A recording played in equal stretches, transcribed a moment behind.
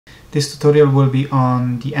This tutorial will be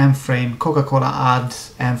on the M-frame, Coca-Cola ad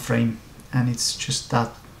M-frame, and it's just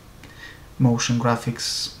that motion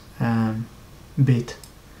graphics bit,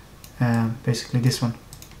 basically this one.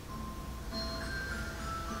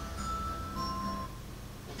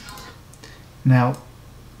 Now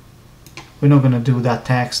we're not going to do that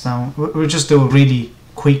text now, we'll just do it really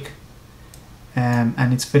quick,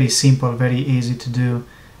 and it's very simple, very easy to do,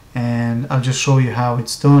 and I'll just show you how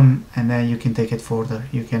it's done, and then you can take it further.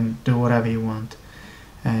 You can do whatever you want,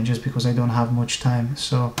 just because I don't have much time.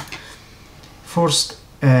 So first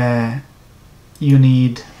you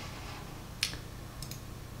need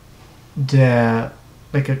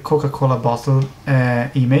like a Coca-Cola bottle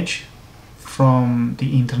image from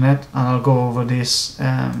the internet, and I'll go over this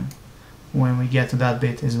when we get to that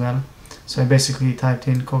bit as well. So I basically typed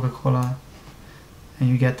in Coca-Cola and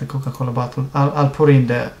you get the Coca-Cola bottle. I'll put in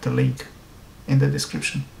the link in the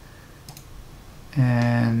description.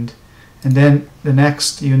 And then the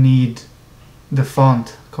next you need the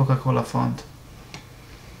font, Coca-Cola font.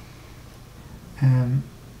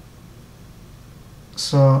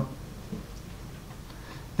 So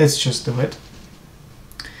let's just do it.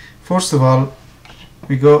 First of all,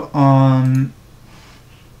 we go on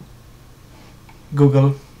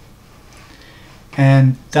Google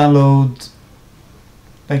and download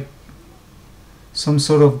like some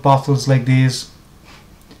sort of bottles like these.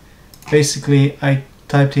 Basically I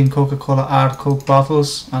typed in Coca-Cola art Coke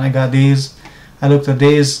bottles and I got these. I looked at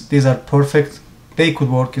these are perfect. They could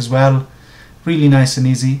work as well. Really nice and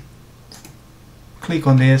easy. Click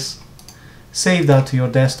on this, save that to your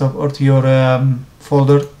desktop or to your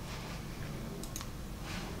folder.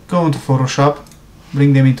 Go into Photoshop,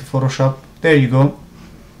 bring them into Photoshop. There you go.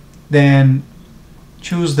 Then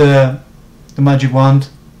choose the magic wand,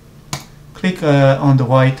 click on the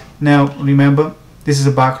white. Now remember, this is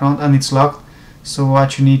a background and it's locked, so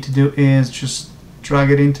what you need to do is just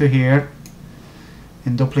drag it into here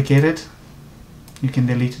and duplicate it. You can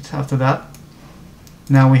delete it after that.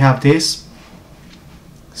 Now we have this,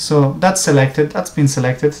 so that's selected, that's been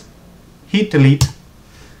selected. Hit delete.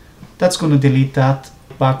 That's going to delete that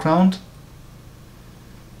background.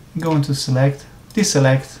 Go into select,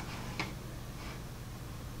 deselect,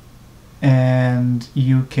 and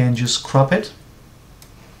you can just crop it.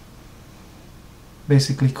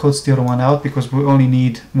 Basically cuts the other one out because we only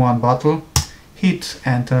need one bottle. Hit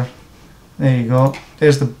enter. There you go.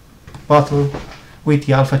 There's the bottle with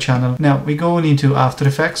the alpha channel. Now we go into After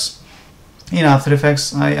Effects. In After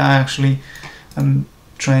Effects I actually am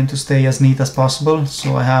trying to stay as neat as possible,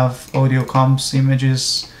 so I have audio comps,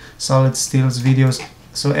 images, solid stills, videos,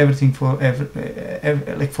 so everything for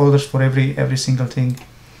like folders for every single thing.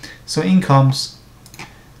 So in comps,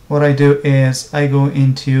 what I do is I go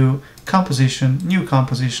into composition, new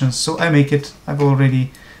compositions. So I make it, I've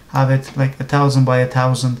already have it like 1000 by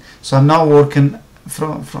 1000. So I'm now working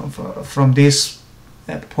from this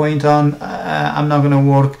point on. I'm not going to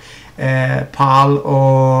work PAL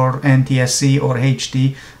or NTSC or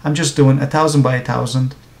HD. I'm just doing 1000 by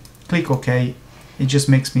 1000. Click OK. It just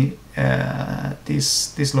makes me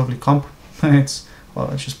this lovely comp. It's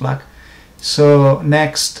just black. So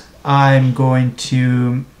next I'm going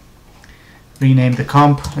to rename the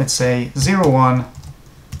comp. Let's say 01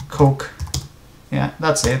 Coke. Yeah,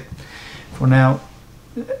 that's it for now.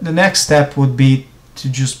 The next step would be to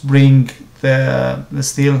just bring the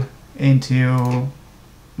still into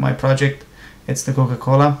my project. It's the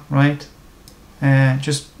Coca-Cola, right? And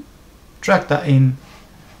just drag that in.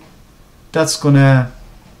 That's gonna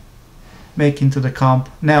make into the comp.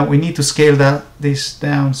 Now we need to scale this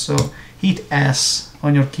down, so hit S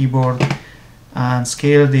on your keyboard and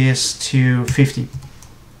scale this to 50.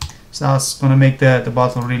 So that's gonna make the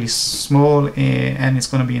bottle really small, and it's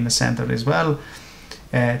gonna be in the center as well.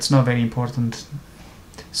 It's not very important.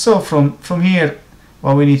 So from here,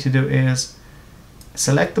 what we need to do is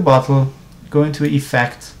select the bottle, go into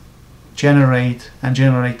Effect, Generate, and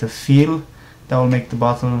generate the fill that will make the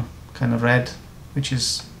bottle kind of red, which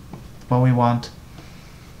is what we want.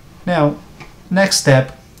 Now, next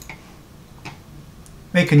step,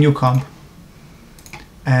 make a new comp,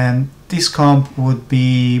 and this comp would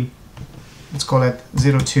be, let's call it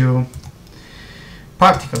 02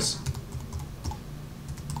 particles.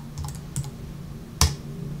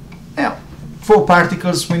 Now, for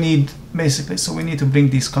particles we need basically, so we need to bring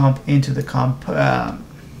this comp into the comp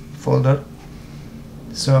folder.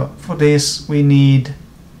 So for this we need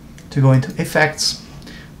to go into effects.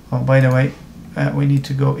 Oh, by the way, we need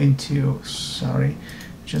to go into, sorry,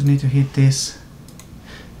 just need to hit this.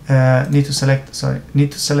 Need to select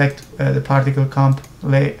the particle comp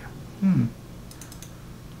layer.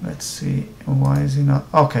 let's see, why is it not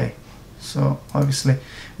okay? So obviously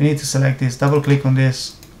we need to select this, double click on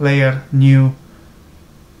this layer, new,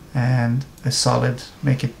 and a solid,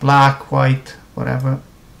 make it black, white, whatever,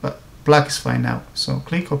 but black is fine now. So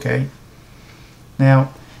click OK.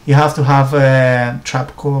 Now you have to have a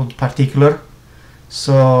trap called particular.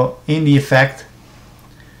 So in the effect,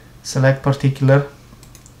 select particular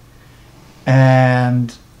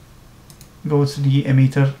and go to the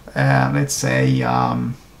emitter. Let's say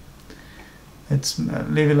let's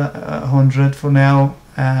leave it 100 for now,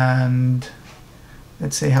 and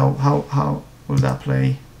let's say how will that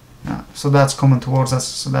play. So that's coming towards us,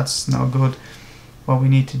 so that's no good. What we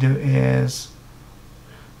need to do is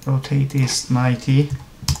rotate this 90.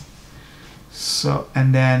 So,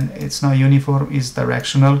 and then it's not uniform, it's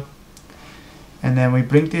directional, and then we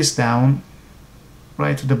bring this down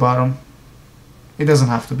right to the bottom. It doesn't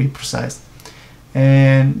have to be precise,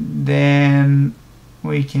 and then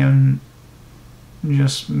we can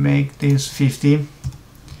just make this 50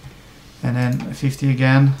 and then 50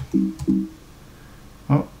 again.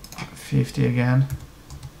 Oh, 50 again.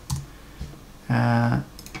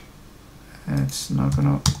 It's not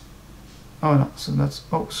gonna, oh no, so that's,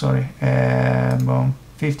 oh sorry, boom,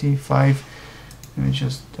 55. Let me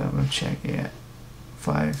just double check. Yeah,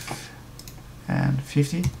 5 and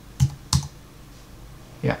 50.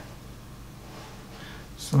 Yeah,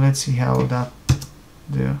 so let's see how that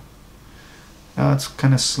do. Now it's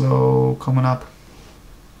kind of slow coming up.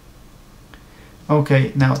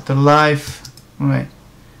 Okay, now the life, right,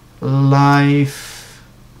 life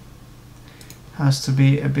has to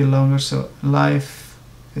be a bit longer. So life,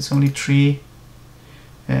 it's only 3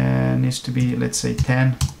 and needs to be, let's say,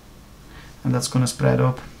 10, and that's gonna spread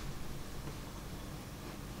up.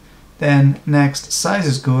 Then next, size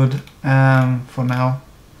is good for now.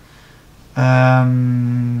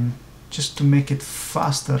 Just to make it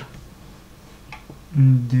faster,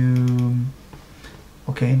 do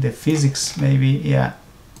okay, the physics maybe, yeah,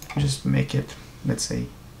 just make it, let's say,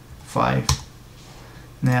 5.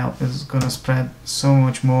 Now it's gonna spread so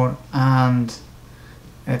much more, and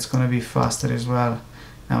it's gonna be faster as well.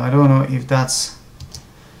 Now I don't know if that's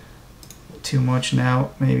too much.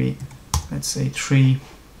 Now maybe let's say 3,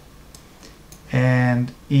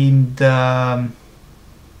 and in the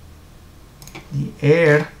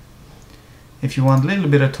air, if you want a little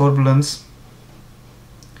bit of turbulence,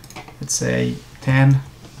 let's say 10,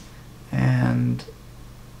 and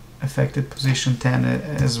affected position 10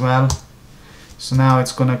 as well. So now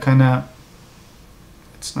it's gonna kinda,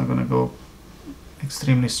 it's not gonna go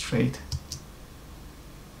extremely straight.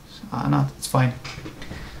 So, no, it's fine.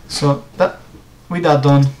 So that, with that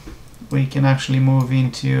done, we can actually move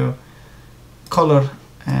into color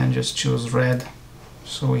and just choose red.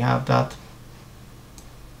 So we have that,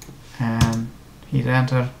 and hit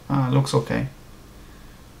enter. Looks okay.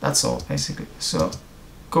 That's all basically. So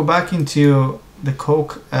go back into the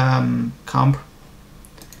Coke comp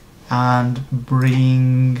and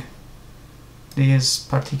bring this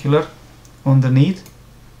particular underneath,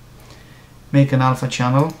 make an alpha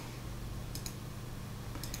channel,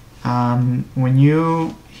 and when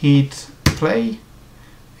you hit play,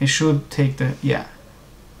 it should take the, yeah,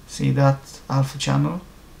 see that alpha channel?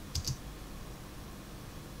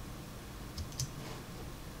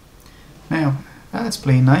 Now that's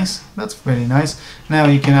playing nice, that's very nice. Now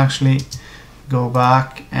you can actually go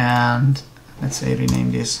back and let's say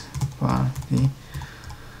rename this party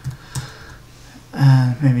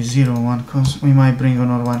and maybe 01, because we might bring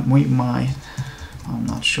another one. We might, I'm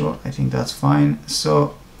not sure. I think that's fine.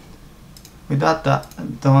 So with that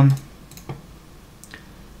done,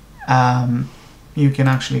 you can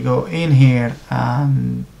actually go in here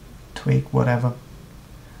and tweak whatever.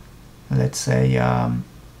 Let's say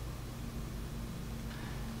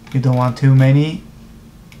you don't want too many.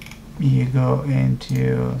 You go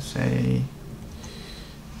into say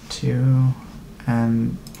 2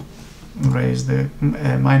 and raise the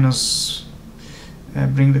minus,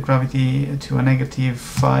 bring the gravity to a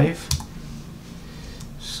 -5.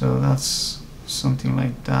 So that's something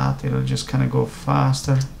like that. It'll just kind of go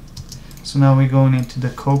faster. So now we're going into the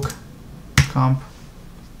Coke comp,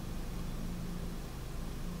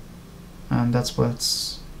 and that's what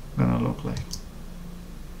it's gonna look like.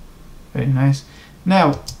 Very nice.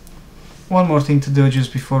 Now one more thing to do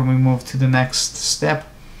just before we move to the next step.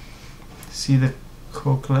 See the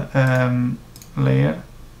Coke layer.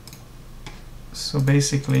 So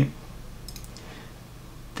basically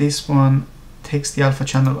this one takes the alpha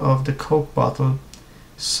channel of the Coke bottle.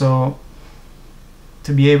 So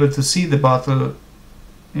to be able to see the bottle,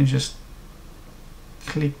 you just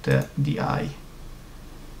click the eye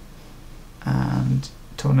and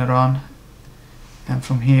turn it on, and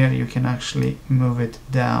from here you can actually move it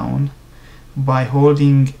down by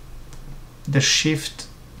holding the shift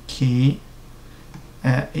key.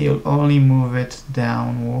 You'll only move it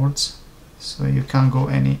downwards, so you can't go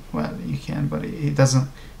any, well you can, but it doesn't,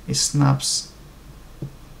 it snaps.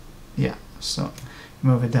 Yeah, so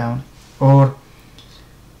move it down, or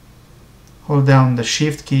hold down the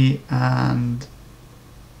shift key and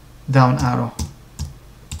down arrow.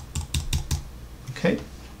 Okay,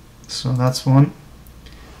 so that's one.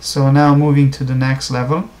 So now moving to the next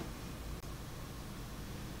level.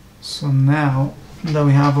 So now that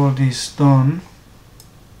we have all this done,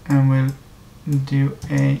 and we'll do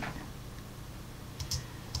a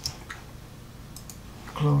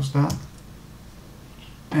close that.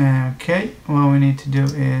 Okay, what we need to do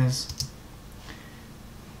is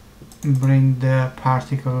bring the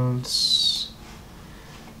particles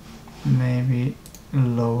maybe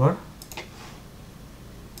lower,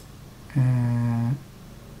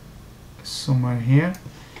 somewhere here.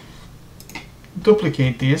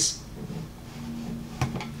 Duplicate this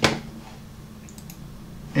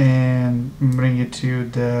and bring it to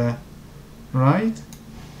the right,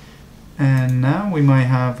 and now we might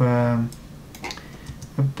have a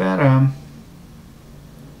better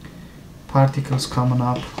particles coming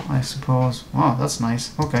up, I suppose. Wow, that's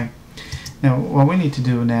nice. Okay, now what we need to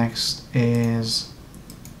do next is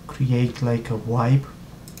create like a wipe,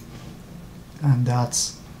 and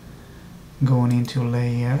that's going into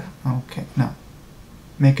layer. Okay, now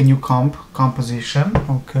make a new composition.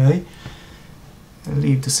 Okay,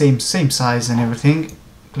 leave the same size and everything.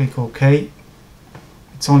 Click OK.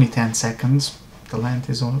 It's only 10 seconds. The length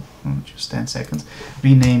is only just 10 seconds.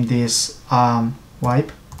 Rename this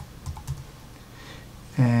wipe.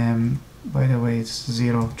 By the way, it's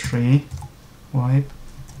 03 wipe.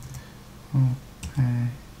 Okay,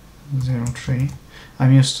 03.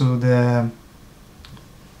 I'm used to the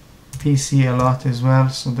PC a lot as well,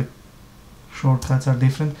 so the shortcuts are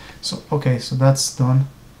different. So okay, so that's done.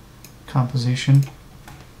 Composition.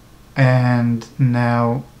 And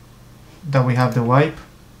now that we have the wipe,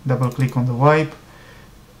 double click on the wipe.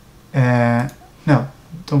 No,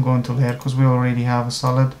 don't go into layer because we already have a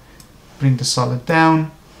solid. Bring the solid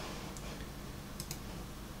down.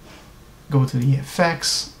 Go to the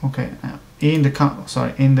effects. Okay, now in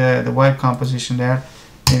the the wipe composition there,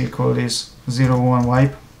 maybe call this 01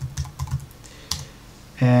 wipe.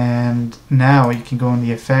 And now you can go in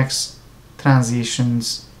the effects,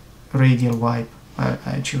 transitions, radial wipe.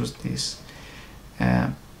 I choose this.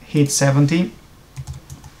 Hit 70.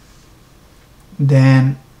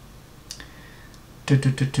 Then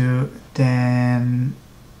then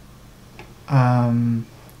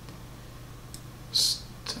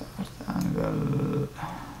start angle.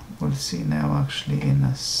 We'll see now actually in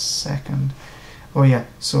a second. Oh yeah,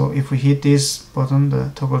 so if we hit this button,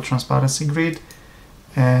 the toggle transparency grid,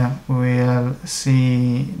 we'll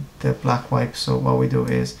see the black wipe. So what we do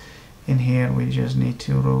is in here we just need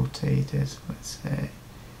to rotate it, let's say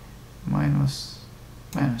minus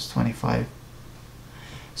 25,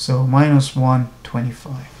 so minus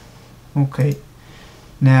 125. Okay,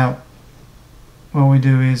 now what we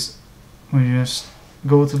do is we just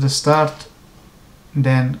go to the start,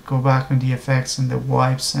 then go back on the effects in the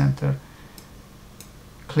wipe center,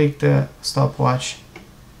 click the stopwatch.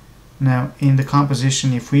 Now in the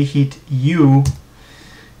composition, if we hit U,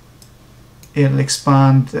 it'll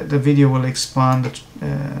expand, the video will expand,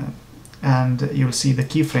 and you'll see the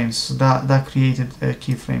keyframes. So that created a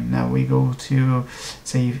keyframe. Now we go to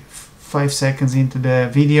say 5 seconds into the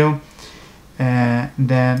video,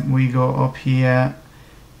 then we go up here,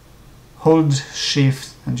 hold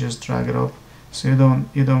shift and just drag it up, so you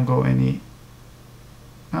don't go any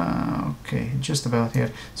okay, just about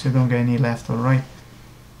here, so you don't get any left or right.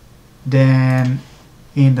 Then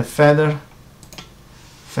in the feather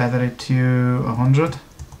it to 100,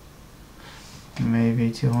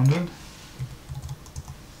 maybe 200,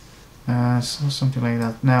 so something like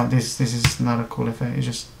that. Now this is not a cool effect, it's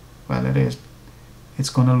just, well, it is, it's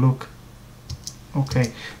gonna look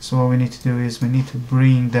okay. So what we need to do is we need to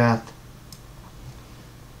bring that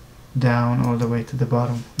down all the way to the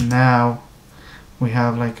bottom. Now we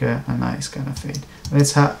have like a nice kind of fade.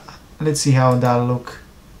 Let's see how that'll look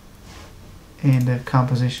in the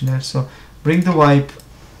composition there. So bring the wipe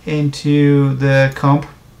into the comp,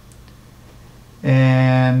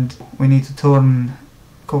 and we need to turn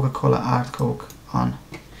Coca-Cola Art Coke on.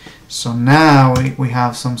 So now we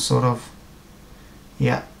have some sort of,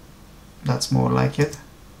 yeah, that's more like it.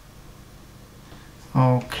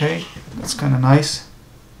 Okay, that's kind of nice.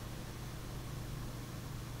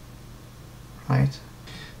 Right,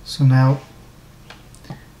 so now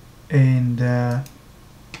in the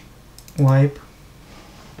wipe.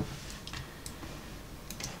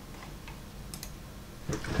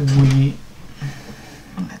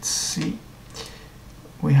 Let's see,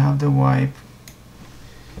 we have the wipe.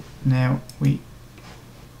 Now we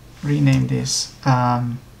rename this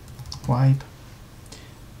wipe,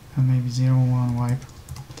 and maybe 01 wipe.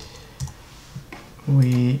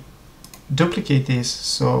 We duplicate this,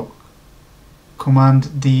 so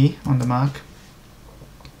Command D on the Mac,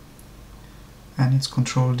 and it's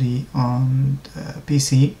Control D on the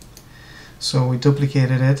PC. So we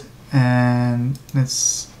duplicated it, and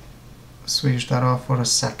let's switch that off for a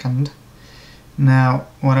second. Now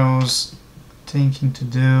what I was thinking to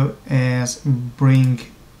do is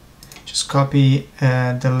just copy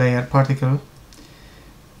the layer particle,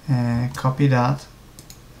 copy that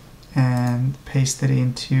and paste it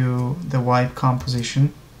into the wipe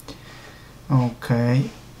composition. Okay,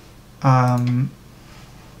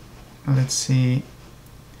 let's see,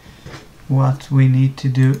 what we need to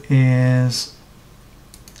do is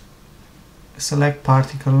select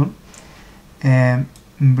particle and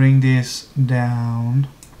bring this down,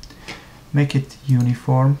 make it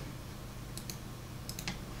uniform,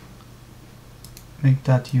 make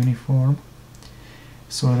that uniform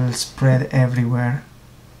so it'll spread everywhere.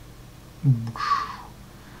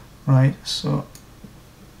 Right, so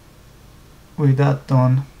with that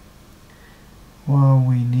done, what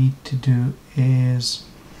we need to do is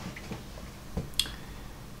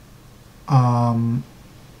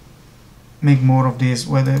make more of these.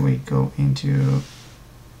 Whether we go into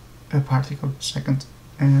a particle per second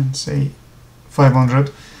and say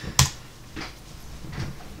 500,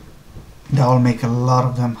 that will make a lot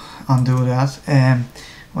of them. Undo that.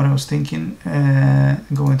 What I was thinking,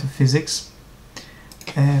 go into physics,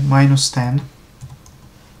 -10,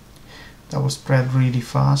 that will spread really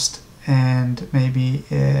fast, and maybe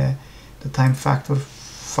the time factor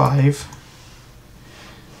 5,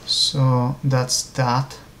 so that's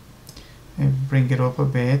that. And bring it up a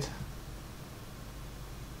bit,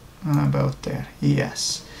 about there,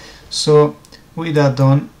 yes. So with that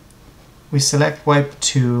done, we select wipe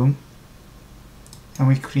 2 and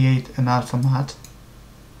we create an alpha matte.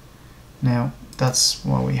 Now that's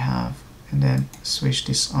what we have, and then switch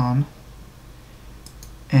this on,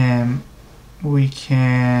 and we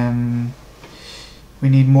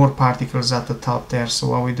need more particles at the top there. So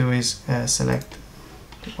what we do is select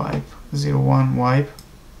wipe 01 wipe,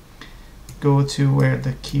 go to where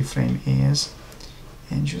the keyframe is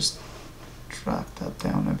and just drag that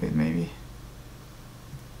down a bit maybe,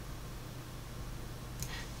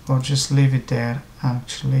 or just leave it there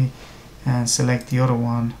actually, and select the other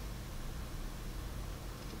one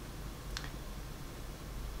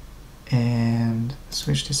and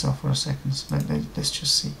switch this off for a second. So let's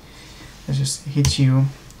just see, let's just hit U,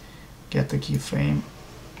 get the keyframe,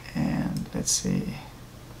 and let's see,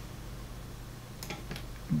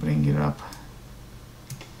 bring it up,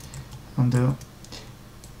 undo,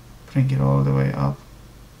 bring it all the way up.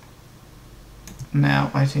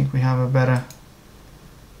 Now I think we have a better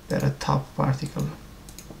top particle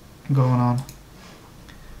going on,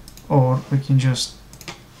 or we can just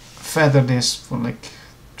feather this for like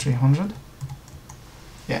 300,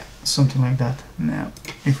 yeah, something like that. Now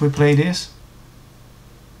if we play this,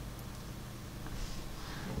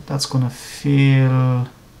 that's gonna fill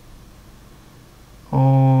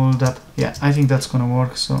all that. Yeah, I think that's gonna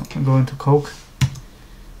work. So I'm going to Coca,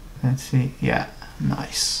 let's see, yeah,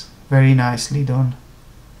 nice, very nicely done.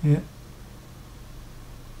 Yeah,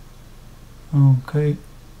 okay.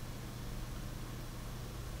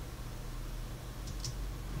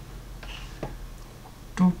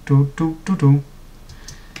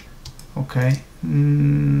 Okay,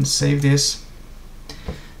 save this.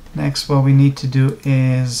 Next, what we need to do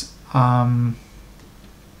is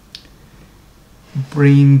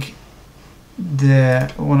bring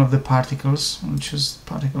one of the particles, which is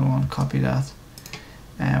particle 1, copy that,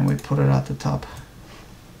 and we put it at the top.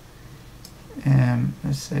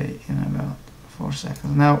 Let's say in about 4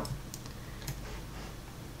 seconds. Now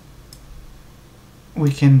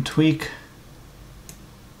we can tweak.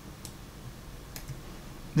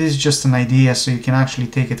 This is just an idea, so you can actually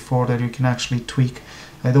take it further, you can actually tweak.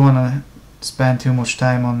 I don't want to spend too much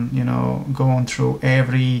time on, you know, going through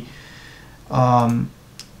every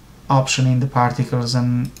option in the particles,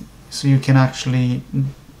 and so you can actually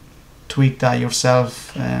tweak that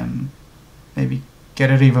yourself, maybe get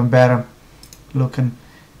it even better looking.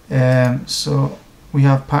 So we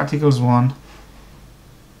have particles 1,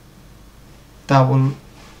 that will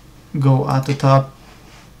go at the top.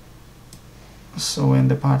 So when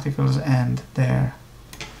the particles end there,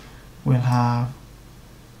 we'll have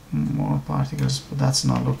more particles, but that's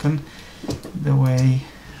not looking the way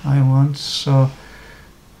I want. So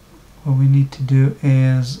what we need to do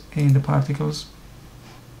is in the particles,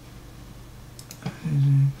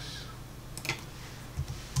 physics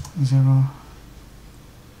 0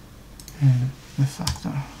 and the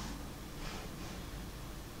factor.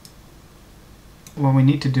 What we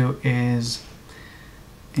need to do is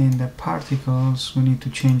in the particles we need to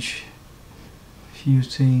change a few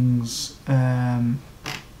things in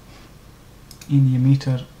the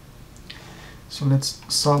emitter. So let's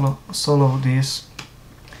solve this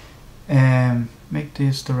and make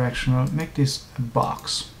this directional, make this a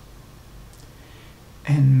box,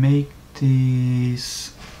 and make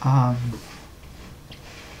this let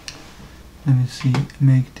me see,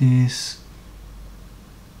 make this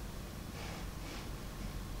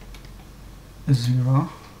 0,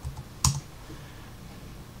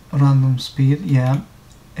 random speed, yeah,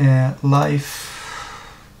 life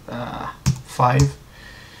 5,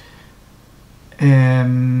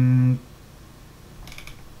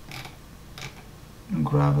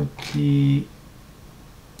 gravity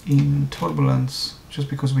in turbulence, just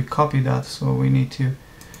because we copied that, so we need to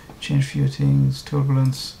change a few things.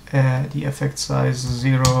 Turbulence, the effect size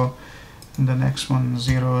 0, and the next one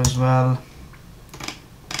 0 as well,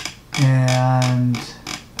 and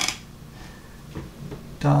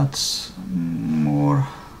that's more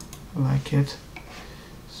like it.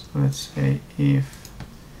 So let's say if,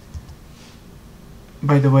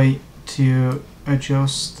 by the way, to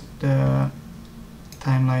adjust the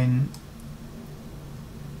timeline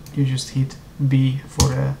you just hit B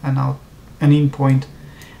for an in point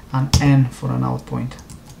and N for an out point.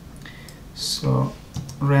 So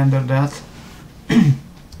render that.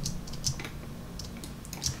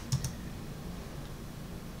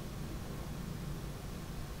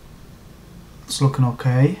 It's looking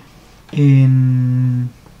okay. In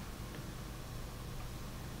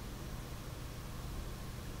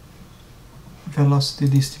velocity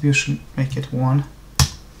distribution, make it 1,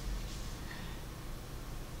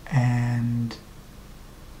 and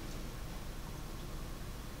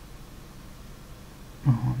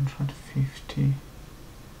 150,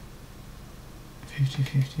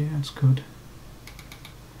 50, that's good.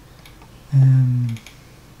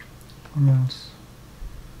 What else?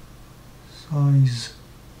 Size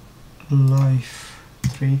life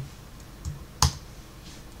 3.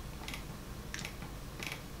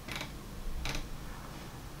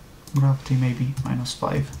 Gravity maybe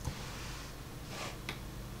 -5.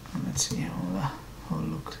 And let's see how it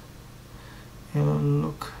looked. It'll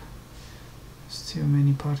look. There's too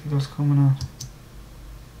many particles coming out.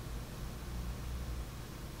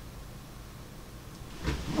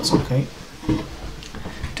 That's okay.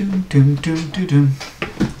 Doom doom doom doom doom.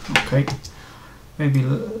 Okay. Maybe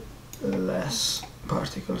less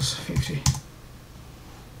particles, 50.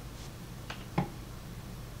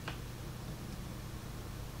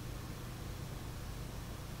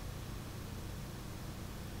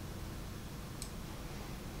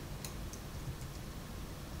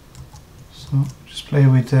 So just play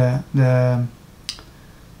with the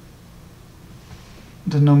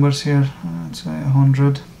numbers here. Let's say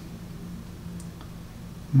 100,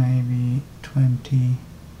 maybe 20.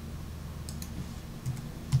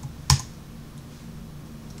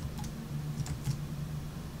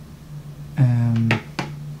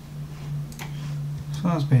 So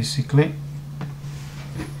that's basically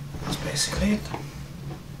it.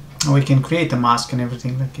 Now we can create a mask and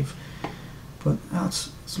everything, like if, but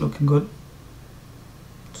it's looking good.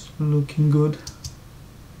 It's looking good.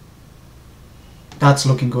 That's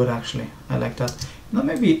looking good actually. I like that. Now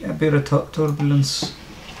maybe a bit of turbulence.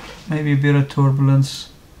 Maybe a bit of turbulence.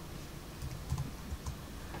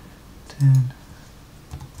 10.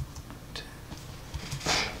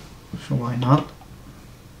 So why not?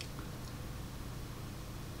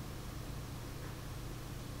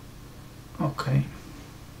 Okay,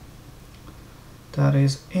 that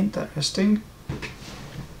is interesting.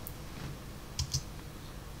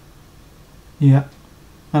 Yeah,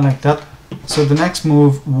 I like that. So the next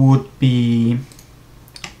move would be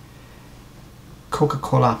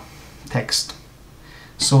Coca-Cola text.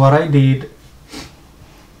 So what I did,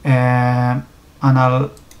 and I'll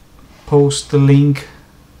post the link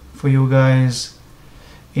for you guys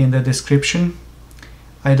in the description.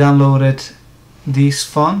 I downloaded this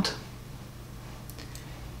font,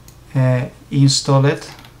 install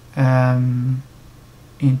it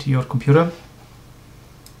into your computer,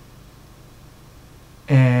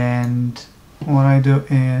 and what I do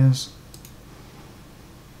is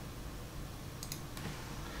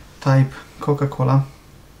type Coca-Cola,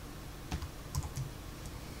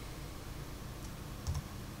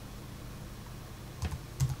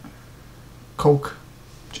 Coke,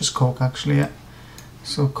 just Coke actually, yeah.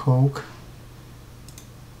 So Coke,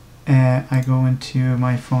 I go into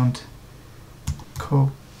my font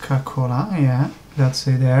Coca-Cola, yeah, that's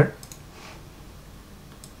it there.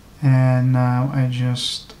 And now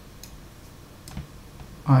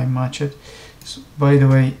I match it. So, by the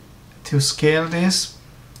way, to scale this,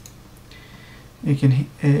 you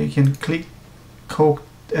can click Coke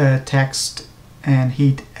text and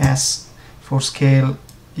hit S for scale.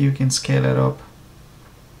 You can scale it up.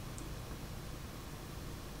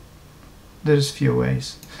 There's few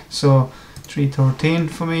ways. So 313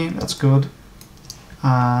 for me, that's good.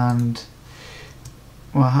 And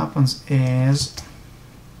what happens is,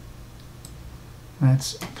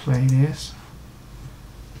 let's play this.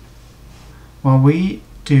 What we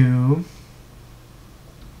do,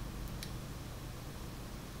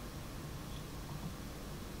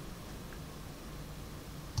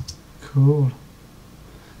 cool,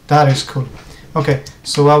 that is cool. Okay,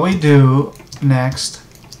 so what we do next,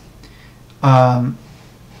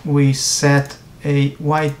 we set a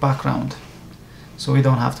white background so we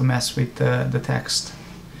don't have to mess with the text.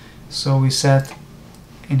 So we set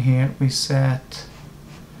in here, we set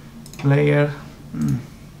layer,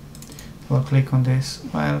 we'll click on this,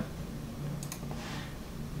 well,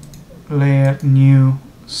 layer, new,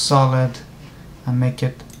 solid, and make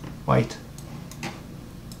it white.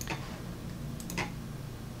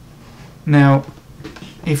 Now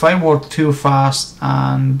if I work too fast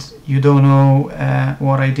and you don't know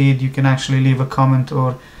what I did, you can actually leave a comment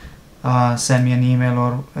or send me an email,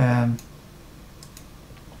 or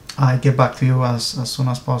I get back to you as soon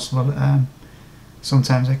as possible.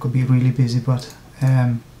 Sometimes I could be really busy, but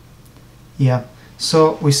yeah.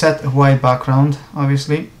 So we set a white background,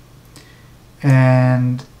 obviously,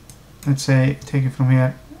 and let's say take it from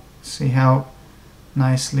here. See how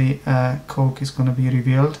nicely Coke is going to be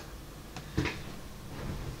revealed.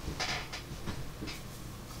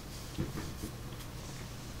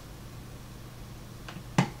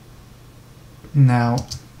 Now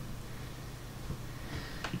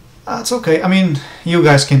that's okay. I mean, you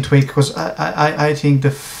guys can tweak, because I think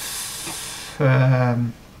the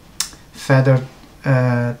feather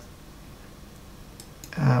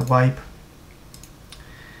wipe,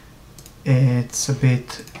 it's a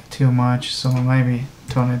bit too much, so maybe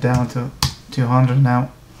turn it down to 200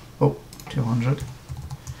 now. Oh, 200.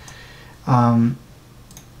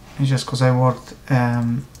 It's just because I worked.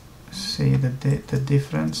 See the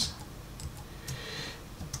difference.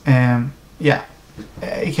 Yeah,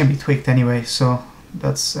 it can be tweaked anyway, so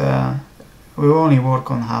that's we only work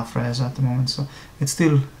on half res at the moment, so it's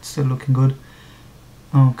still looking good.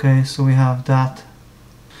 Okay, so we have that.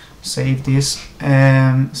 Save this.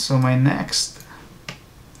 So my next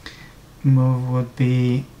move would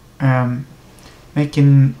be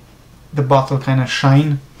making the bottle kind of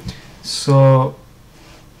shine. So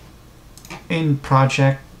in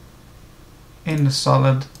project, in the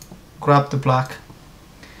solid, grab the black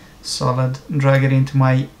solid, drag it into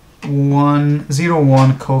my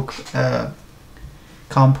 101 Coke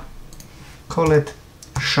comp, call it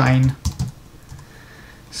shine.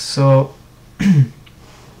 So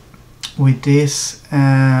with this,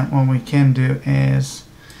 what we can do is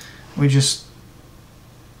we just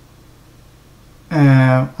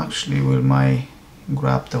actually will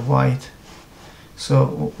grab the white.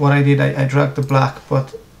 So what I did, I dragged the black,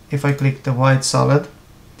 but if I click the white solid,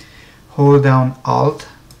 hold down Alt,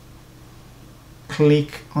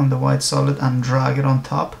 click on the white solid and drag it on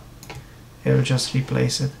top, it'll just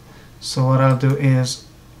replace it. So what I'll do is,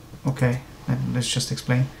 okay, let's just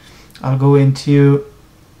explain. I'll go into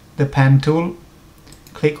the pen tool,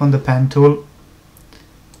 click on the pen tool,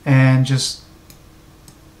 and just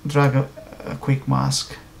drag a quick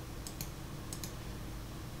mask.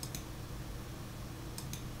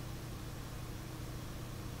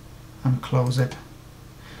 And close it.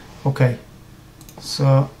 Okay,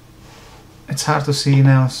 so it's hard to see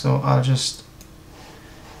now, so I'll just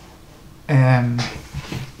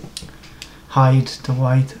hide the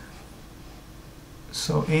white.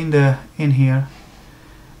 So in here,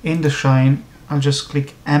 in the shine, I'll just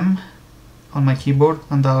click M on my keyboard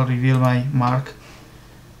and that'll reveal my mark.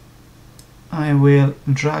 I will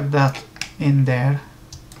drag that in there.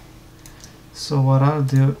 So what I'll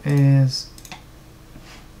do is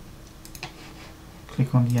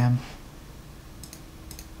click on the M.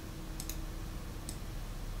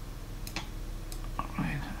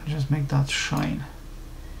 Alright, I'll just make that shine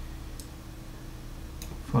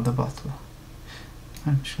for the bottle.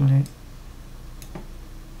 Actually,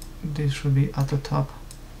 this should be at the top.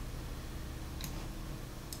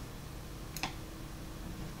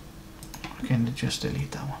 I can just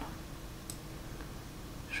delete that one.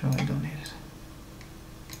 so I don't need it.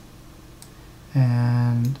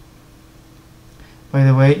 And by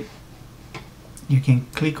the way, you can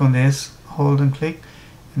click on this, hold and click,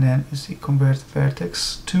 and then you see convert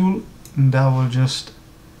vertex tool, and that will just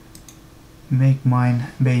make mine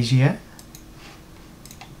Bezier.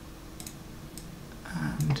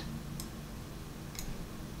 And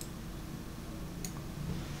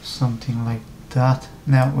something like that.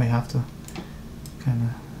 Now we have to kind of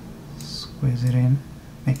squeeze it in,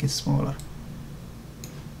 make it smaller.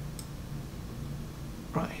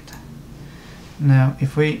 Right. Now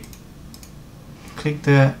if we click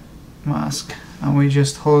the mask and we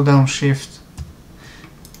just hold down shift,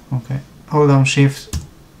 okay, hold down shift,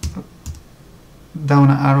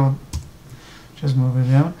 down an arrow, just move it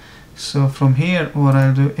down. So from here what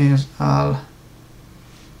I'll do is I'll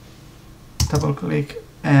double click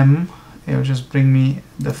M, it'll just bring me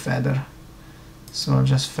the feather. So I'll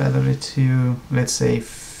just feather it to, let's say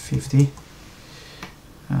 50.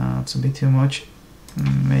 It's a bit too much,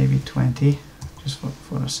 maybe 20, just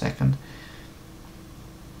for a second.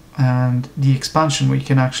 And the expansion, we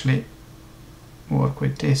can actually work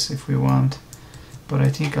with this if we want, but I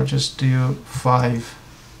think I'll just do 5.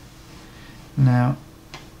 Now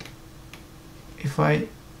if I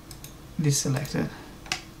deselect it,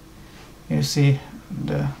 you see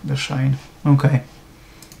the shine. Okay,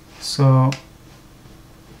 so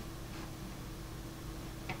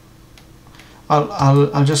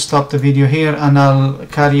I'll just stop the video here and I'll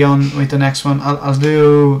carry on with the next one. I'll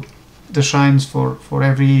do the shines for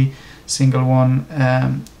every single one.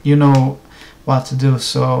 You know what to do,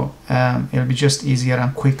 so it'll be just easier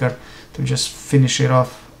and quicker to just finish it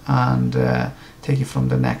off and take it from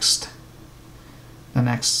the next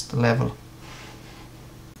level.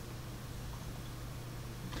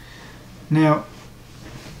 Now,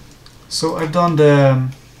 so I've done the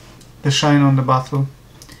shine on the bottle.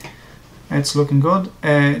 It's looking good.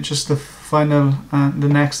 Just the final, the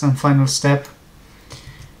next and final step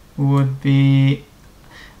would be,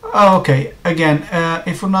 oh, okay. Again,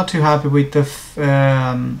 if we're not too happy with the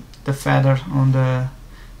feather on the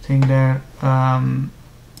thing there,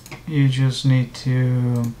 you just need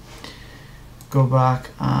to go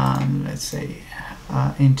back and let's say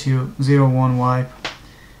into 0.1 wipe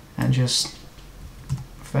and just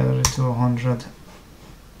feather it to 100.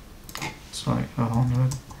 Sorry,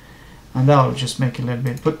 100. And that will just make it a little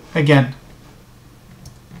bit, but again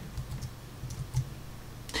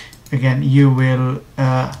you will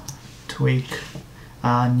tweak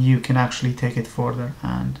and you can actually take it further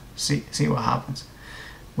and see what happens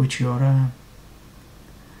with your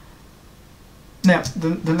now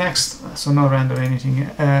the next, so no render anything,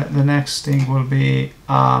 the next thing will be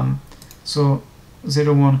so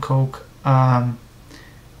 0.1 Coke,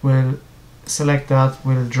 will select that,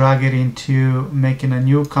 we'll drag it into making a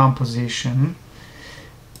new composition,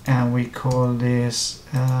 and we call this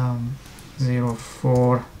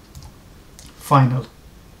 0.4 final.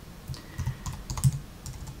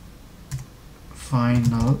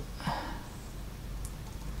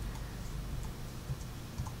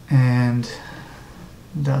 And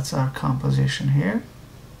that's our composition here.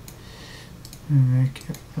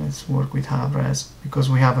 Let's work with half res because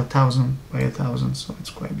we have 1000 by 1000, so it's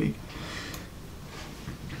quite big.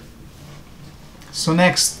 So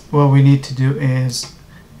next what we need to do is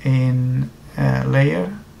in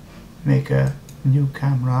layer, make a new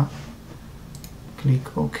camera,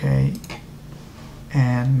 click OK,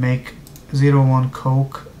 and make 0.1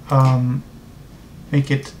 Coke,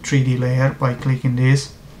 make it 3D layer by clicking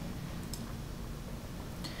this.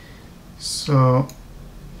 So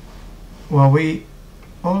what we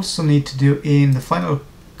also need to do in the final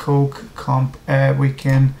Coke comp, we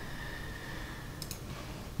can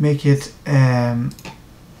make it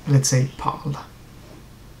let's say PAL,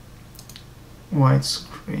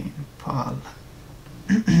 widescreen PAL,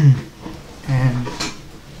 and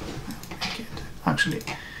make it actually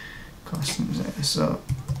custom, so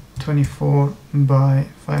 24 by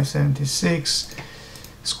 576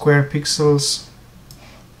 square pixels,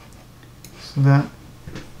 so that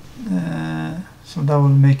will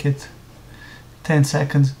make it 10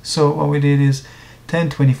 seconds. So what we did is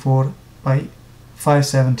 1024 by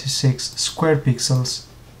 576 square pixels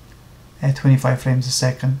at 25 frames a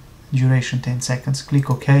second, duration 10 seconds. Click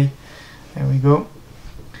OK. There we go.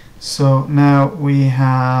 So now we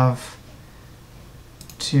have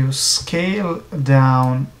to scale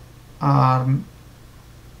down our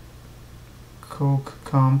Coke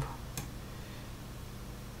comp,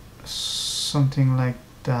 something like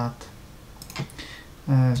that.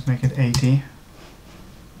 Let's make it 80.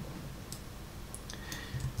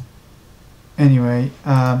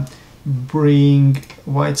 bring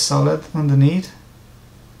white solid underneath,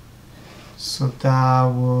 so that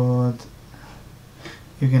would,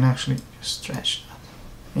 you can actually stretch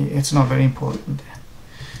that. It's not very important.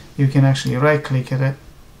 You can actually right click at it,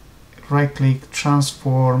 right click,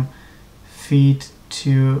 transform, feed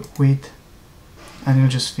to width, and you'll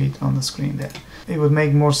just fit on the screen there. It would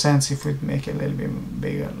make more sense if we make it a little bit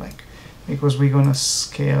bigger, like, because we're gonna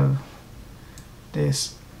scale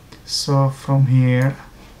this. So from here,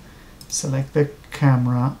 select the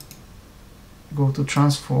camera, go to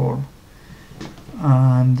transform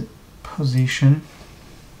and position.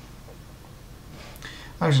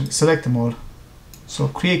 Actually, select them all. So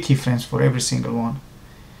create keyframes for every single one.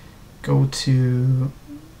 Go to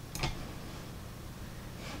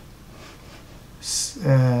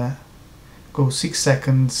go 6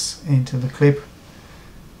 seconds into the clip.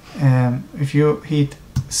 If you hit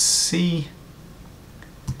C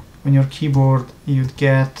on your keyboard, you'd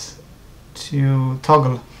get to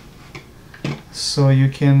toggle, so you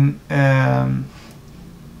can kind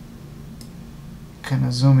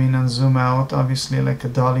of zoom in and zoom out, obviously like a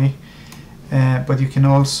dolly, but you can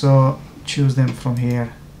also choose them from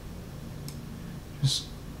here. Just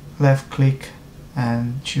left click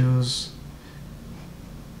and choose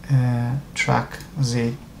track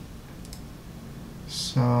Z.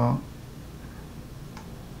 So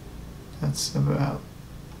that's about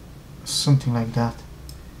something like that.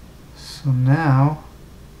 So now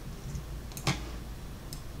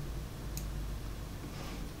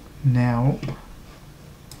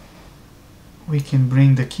we can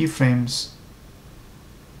bring the keyframes,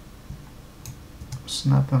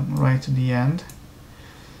 snap them right to the end.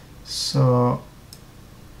 So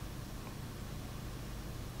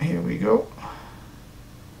here we go,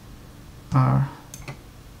 our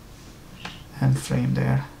end frame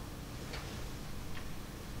there.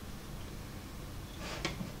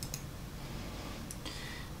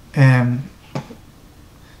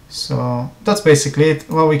 So that's basically it.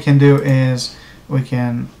 What we can do is we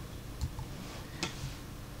can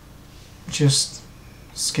just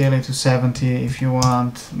scale it to 70 if you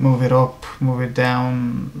want, move it up, move it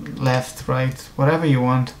down, left, right, whatever you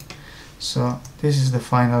want. So this is the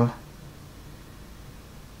final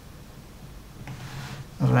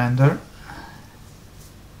render.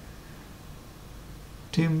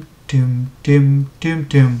 Doom, doom, doom, doom,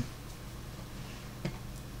 doom.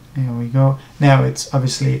 There we go. Now it's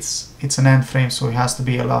obviously it's an end frame, so it has to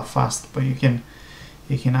be a lot faster, but you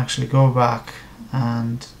can actually go back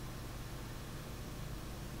and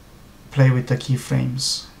play with the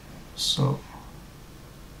keyframes. So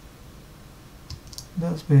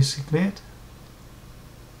that's basically it.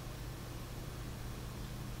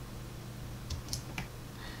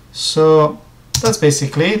 So that's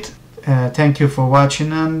basically it. Thank you for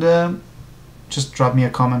watching, and just drop me a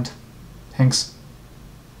comment. Thanks.